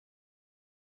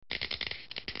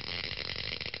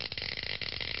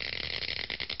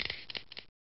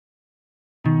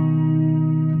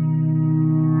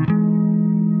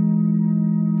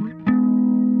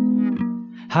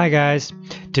Hi guys,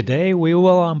 today we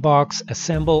will unbox,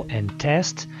 assemble and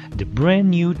test the brand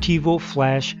new Tevo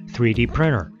Flash 3D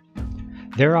printer.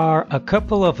 There are a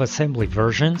couple of assembly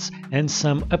versions and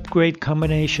some upgrade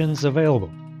combinations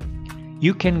available.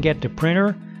 You can get the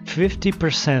printer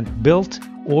 50% built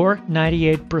or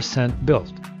 98%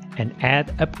 built and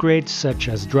add upgrades such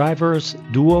as drivers,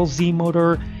 dual Z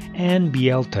motor and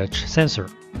BL touch sensor.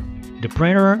 The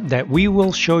printer that we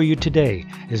will show you today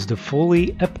is the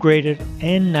fully upgraded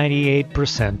and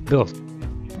 98% built.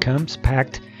 It comes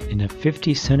packed in a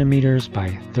 50 cm by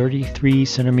 33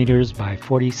 cm by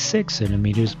 46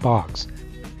 cm box.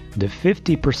 The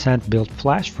 50% built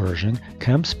Flash version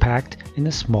comes packed in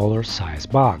a smaller size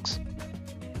box.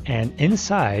 And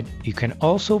inside you can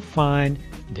also find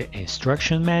the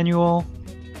instruction manual,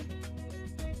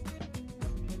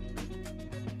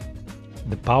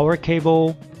 the power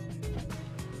cable,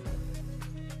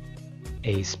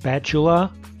 a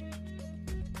spatula,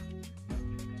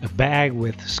 a bag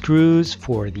with screws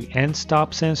for the end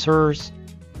stop sensors,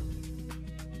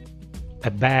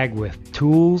 a bag with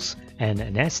tools and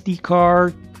an SD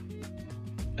card,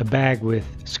 a bag with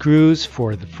screws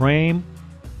for the frame,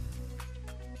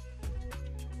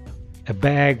 a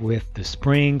bag with the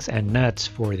springs and nuts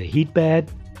for the heat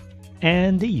bed,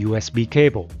 and the USB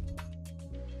cable.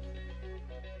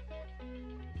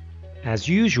 As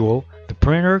usual, the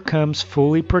printer comes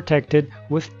fully protected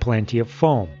with plenty of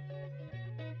foam.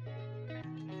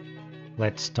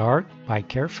 Let's start by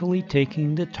carefully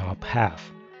taking the top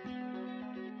half.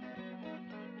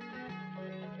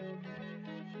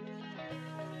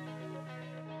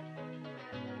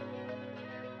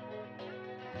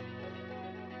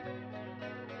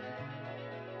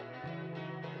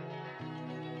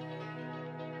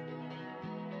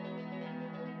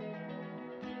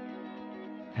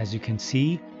 As you can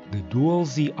see, the dual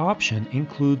Z option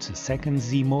includes a second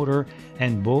Z motor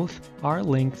and both are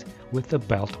linked with a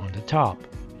belt on the top.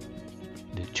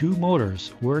 The two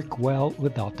motors work well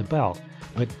without the belt,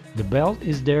 but the belt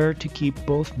is there to keep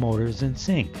both motors in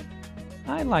sync.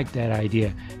 I like that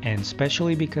idea, and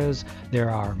especially because there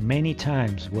are many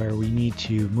times where we need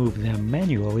to move them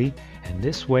manually, and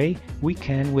this way we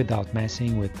can without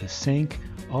messing with the sync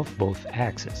of both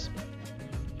axes.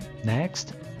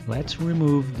 Next, let's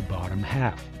remove the bottom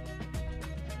half.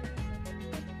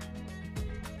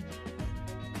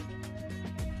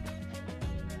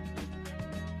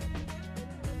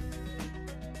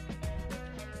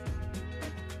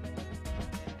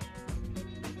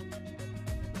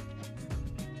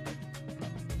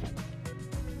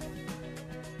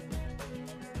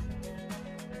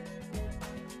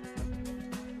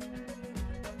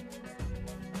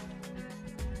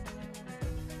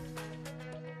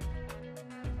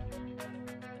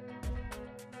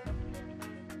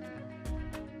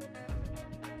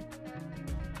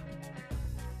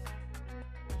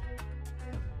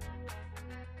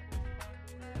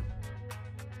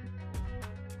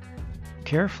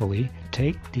 Carefully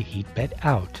take the heat bed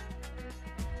out.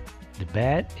 The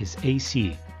bed is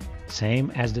AC,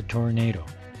 same as the Tornado,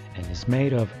 and is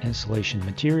made of insulation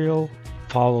material,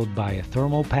 followed by a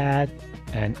thermal pad,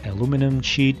 an aluminum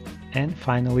sheet, and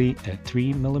finally a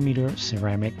 3mm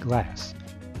ceramic glass.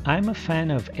 I'm a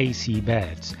fan of AC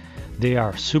beds. They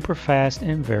are super fast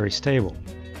and very stable.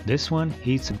 This one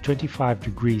heats from 25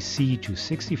 degrees C to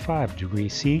 65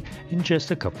 degrees C in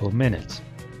just a couple of minutes.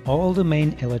 All the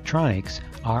main electronics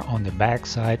are on the back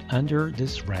side under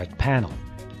this red panel.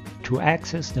 To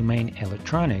access the main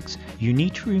electronics, you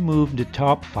need to remove the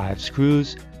top 5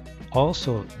 screws,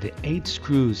 also the 8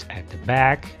 screws at the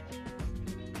back,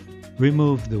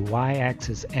 remove the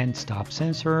Y-axis end stop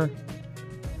sensor,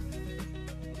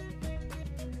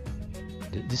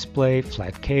 the display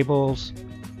flat cables,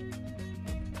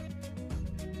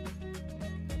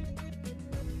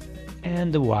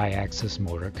 and the Y-axis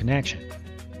motor connection.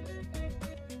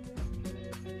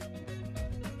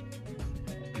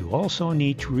 You also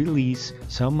need to release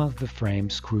some of the frame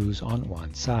screws on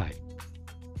one side.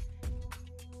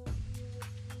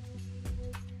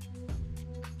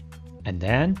 And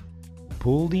then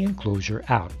pull the enclosure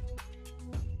out.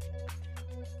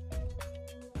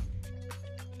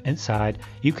 Inside,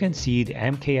 you can see the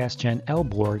MKS Gen L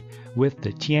board with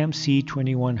the TMC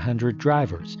 2100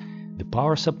 drivers, the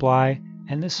power supply,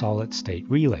 and the solid-state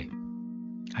relay.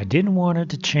 I didn't want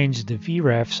to change the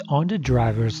VREFs on the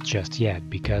drivers just yet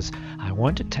because I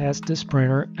want to test this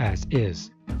printer as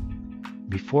is.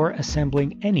 Before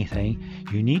assembling anything,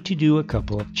 you need to do a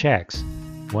couple of checks.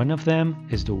 One of them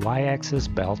is the Y-axis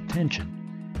belt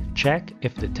tension. Check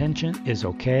if the tension is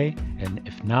okay, and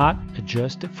if not,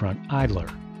 adjust the front idler.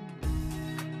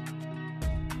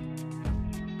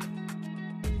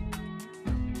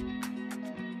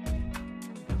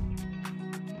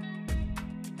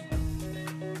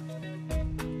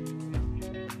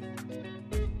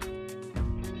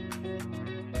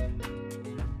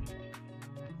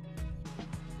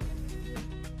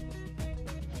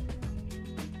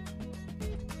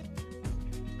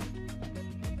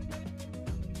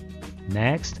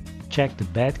 Next, check the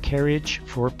bed carriage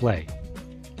for play.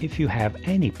 If you have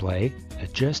any play,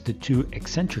 adjust the two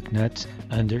eccentric nuts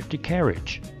under the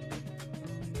carriage.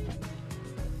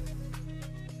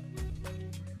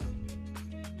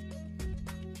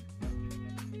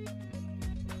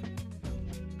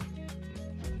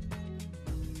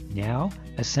 Now,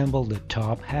 assemble the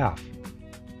top half.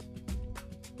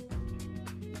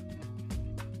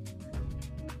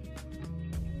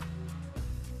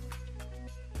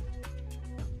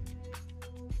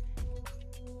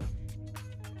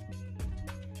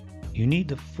 You need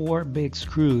the 4 big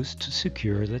screws to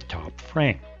secure the top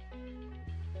frame.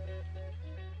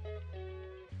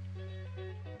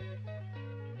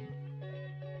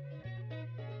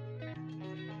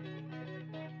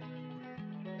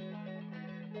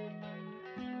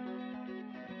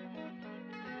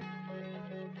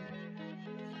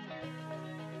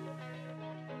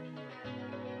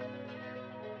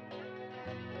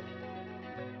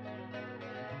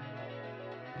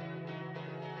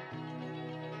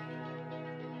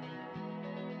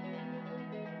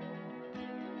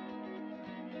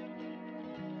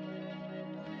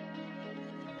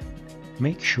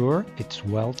 Make sure it's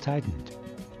well tightened.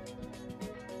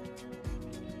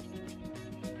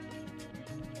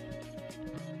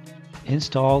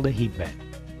 Install the heatbed.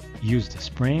 Use the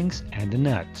springs and the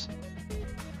nuts.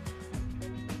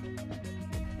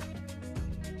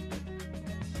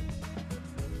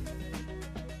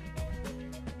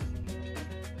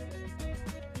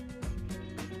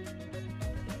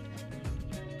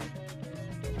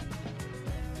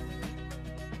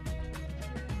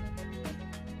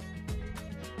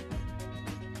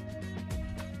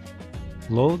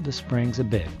 Load the springs a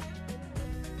bit.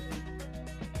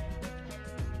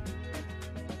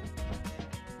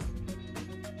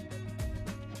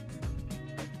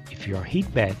 If your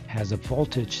heatbed has a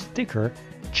voltage sticker,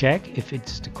 check if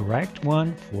it's the correct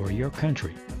one for your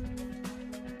country.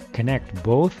 Connect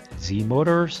both Z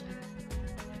motors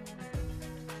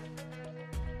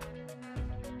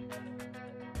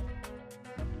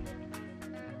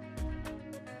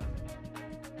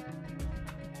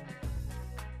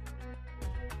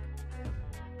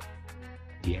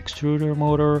the extruder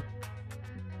motor,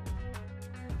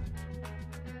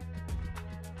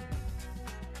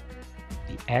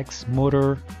 the X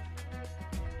motor,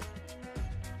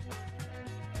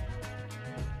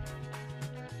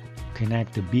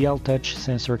 connect the BL Touch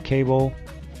sensor cable,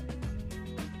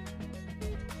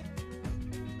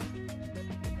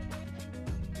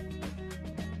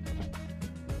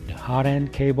 the hot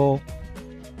end cable,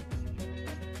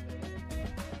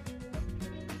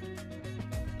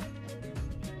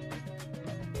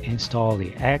 install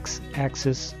the X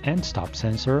axis and stop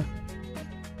sensor,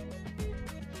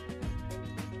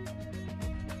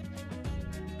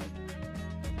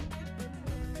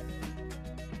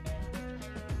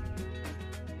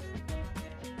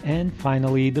 and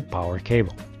finally the power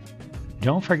cable.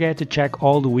 Don't forget to check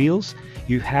all the wheels.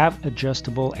 You have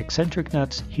adjustable eccentric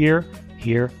nuts here,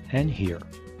 here and here.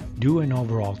 Do an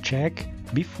overall check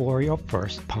before your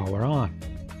first power on.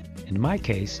 In my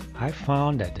case, I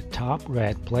found that the top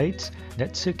red plates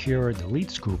that secure the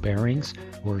lead screw bearings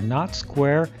were not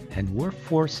square and were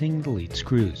forcing the lead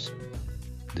screws.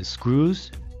 The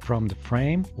screws from the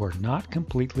frame were not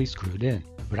completely screwed in,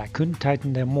 but I couldn't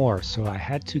tighten them more, so I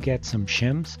had to get some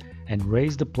shims and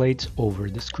raise the plates over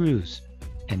the screws.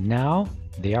 And now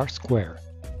they are square.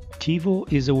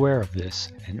 Tevo is aware of this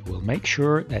and will make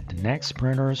sure that the next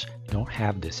printers don't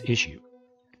have this issue.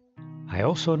 I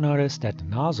also noticed that the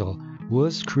nozzle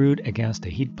was screwed against the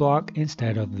heat block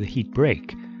instead of the heat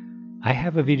break. I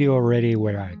have a video already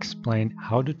where I explain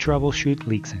how to troubleshoot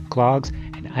leaks and clogs,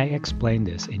 and I explain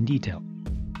this in detail.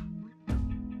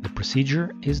 The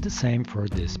procedure is the same for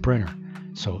this printer,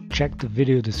 so check the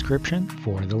video description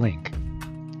for the link.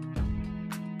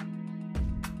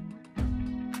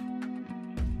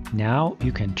 Now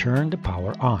you can turn the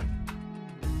power on.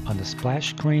 On the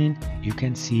splash screen, you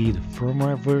can see the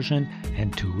firmware version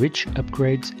and to which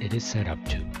upgrades it is set up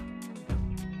to.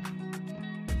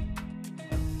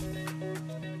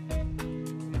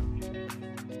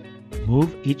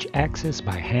 Move each axis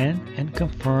by hand and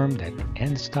confirm that the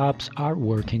end stops are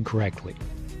working correctly.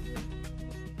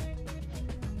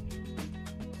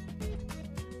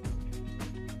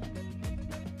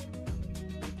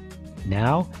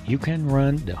 Now you can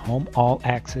run the home all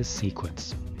axis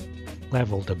sequence.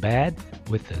 Level the bed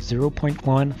with a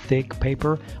 0.1 thick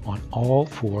paper on all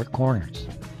 4 corners.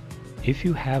 If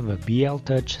you have a BL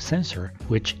Touch sensor,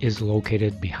 which is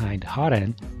located behind hot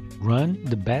end, run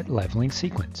the bed leveling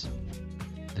sequence.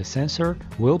 The sensor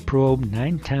will probe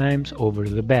 9 times over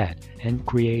the bed and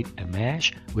create a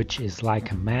mesh which is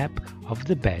like a map of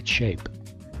the bed shape.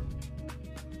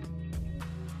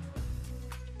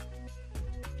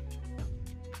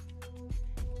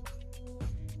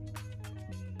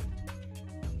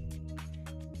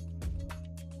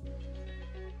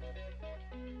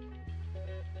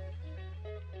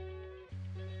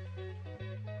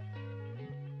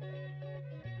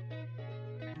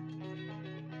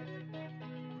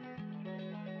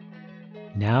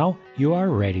 Now you are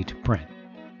ready to print.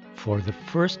 For the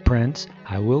first prints,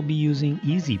 I will be using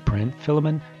Easyprint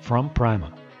filament from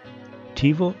Prima.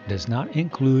 Tevo does not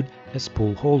include a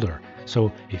spool holder,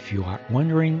 so if you are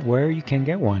wondering where you can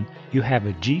get one, you have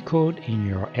a G-code in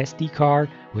your SD card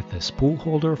with a spool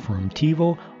holder from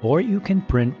Tevo, or you can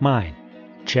print mine.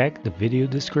 Check the video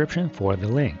description for the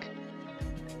link.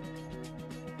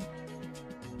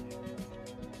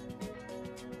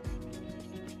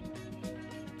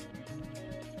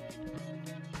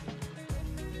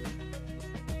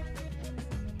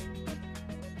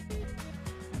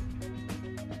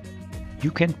 You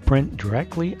can print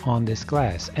directly on this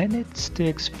glass and it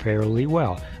sticks fairly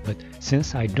well, but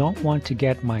since I don't want to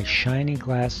get my shiny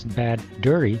glass bed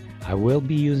dirty, I will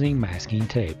be using masking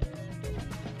tape.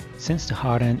 Since the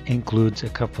hot end includes a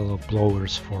couple of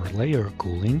blowers for layer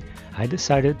cooling, I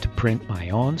decided to print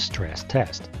my own stress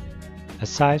test.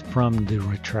 Aside from the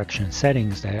retraction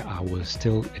settings that I was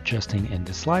still adjusting in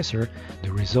the slicer,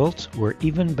 the results were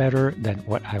even better than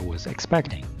what I was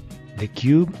expecting. The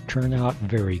cube turned out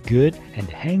very good and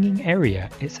the hanging area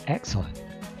is excellent.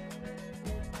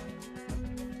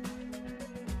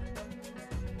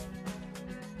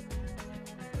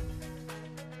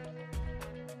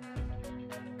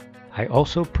 I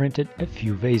also printed a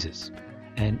few vases,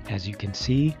 and as you can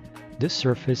see, the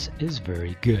surface is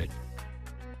very good.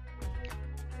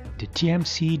 The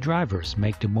TMC drivers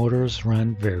make the motors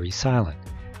run very silent.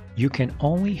 You can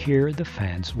only hear the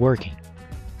fans working.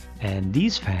 And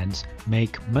these fans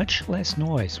make much less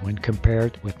noise when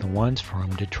compared with the ones from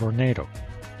the Tornado.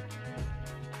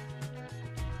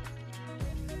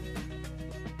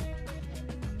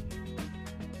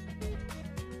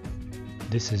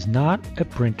 This is not a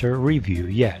printer review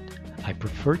yet. I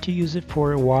prefer to use it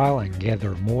for a while and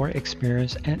gather more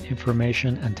experience and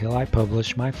information until I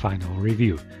publish my final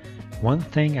review. One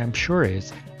thing I'm sure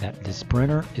is that this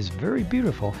printer is very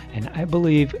beautiful and I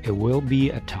believe it will be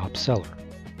a top seller.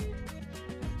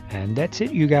 And that's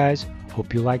it, you guys.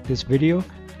 Hope you liked this video.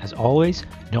 As always,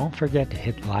 don't forget to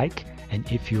hit like, and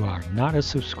if you are not a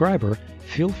subscriber,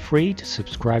 feel free to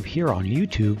subscribe here on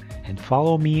YouTube and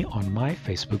follow me on my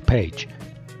Facebook page.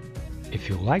 If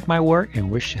you like my work and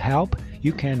wish to help,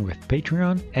 you can with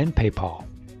Patreon and PayPal.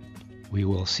 We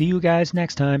will see you guys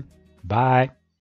next time. Bye.